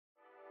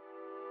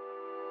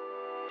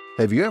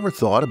Have you ever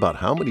thought about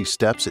how many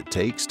steps it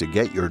takes to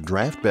get your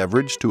draft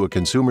beverage to a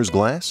consumer's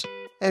glass?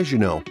 As you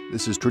know,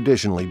 this is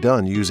traditionally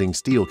done using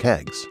steel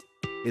kegs.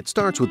 It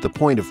starts with the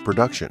point of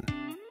production.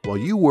 While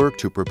you work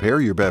to prepare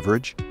your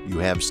beverage, you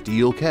have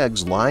steel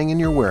kegs lying in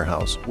your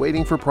warehouse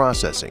waiting for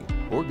processing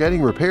or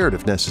getting repaired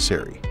if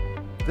necessary.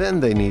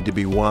 Then they need to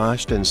be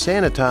washed and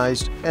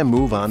sanitized and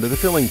move on to the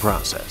filling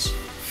process.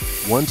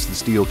 Once the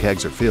steel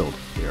kegs are filled,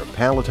 they are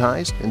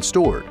palletized and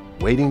stored,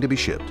 waiting to be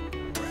shipped.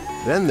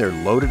 Then they're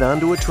loaded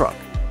onto a truck,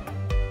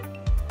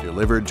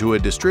 delivered to a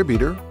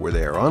distributor where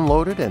they are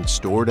unloaded and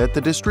stored at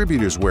the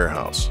distributor's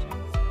warehouse.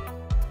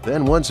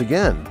 Then once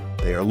again,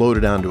 they are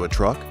loaded onto a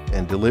truck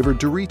and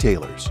delivered to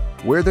retailers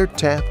where they're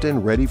tapped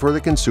and ready for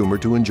the consumer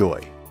to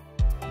enjoy.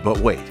 But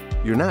wait,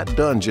 you're not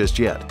done just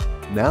yet.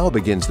 Now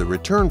begins the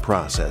return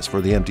process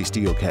for the empty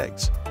steel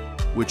kegs,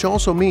 which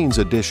also means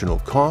additional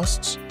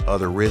costs,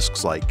 other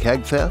risks like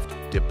keg theft,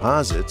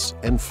 deposits,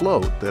 and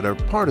float that are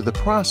part of the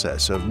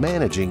process of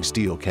managing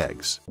steel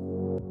kegs.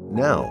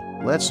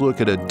 Now, let's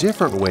look at a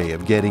different way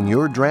of getting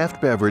your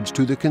draft beverage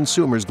to the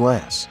consumer's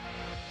glass.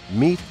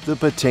 Meet the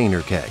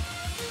petainerKeg.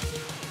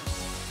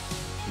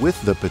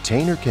 With the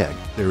petainerKeg,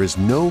 there is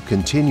no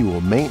continual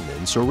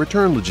maintenance or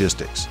return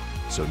logistics,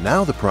 so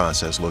now the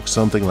process looks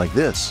something like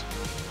this.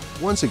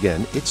 Once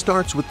again, it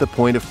starts with the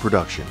point of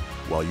production.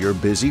 While you're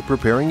busy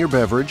preparing your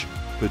beverage,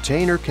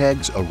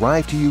 petainerKegs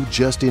arrive to you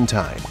just in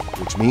time,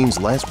 which means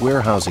less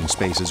warehousing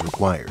space is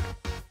required.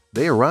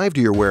 They arrive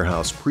to your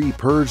warehouse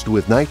pre-purged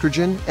with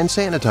nitrogen and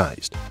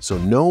sanitized, so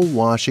no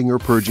washing or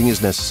purging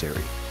is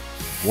necessary.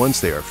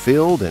 Once they are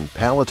filled and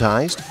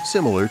palletized,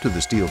 similar to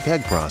the steel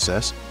keg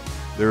process,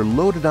 they're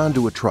loaded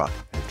onto a truck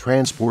and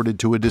transported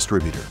to a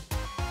distributor.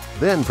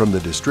 Then from the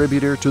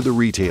distributor to the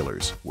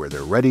retailers, where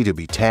they're ready to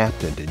be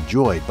tapped and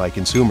enjoyed by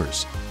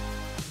consumers.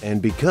 And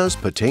because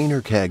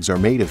petainerKegs are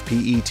made of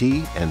PET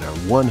and are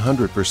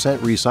 100%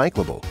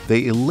 recyclable,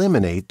 they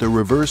eliminate the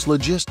reverse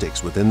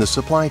logistics within the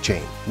supply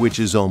chain, which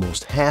is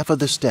almost half of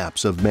the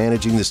steps of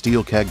managing the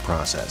steel keg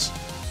process.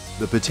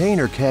 The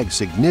petainerKeg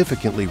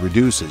significantly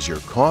reduces your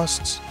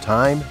costs,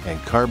 time,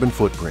 and carbon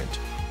footprint.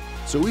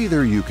 So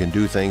either you can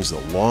do things the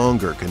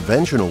longer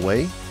conventional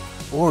way,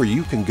 or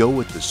you can go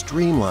with the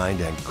streamlined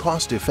and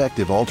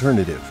cost-effective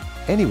alternative.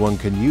 Anyone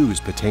can use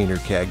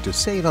petainerKeg to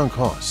save on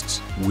costs,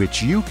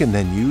 which you can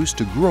then use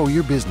to grow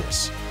your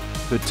business.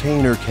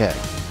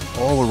 petainerKeg,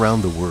 all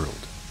around the world.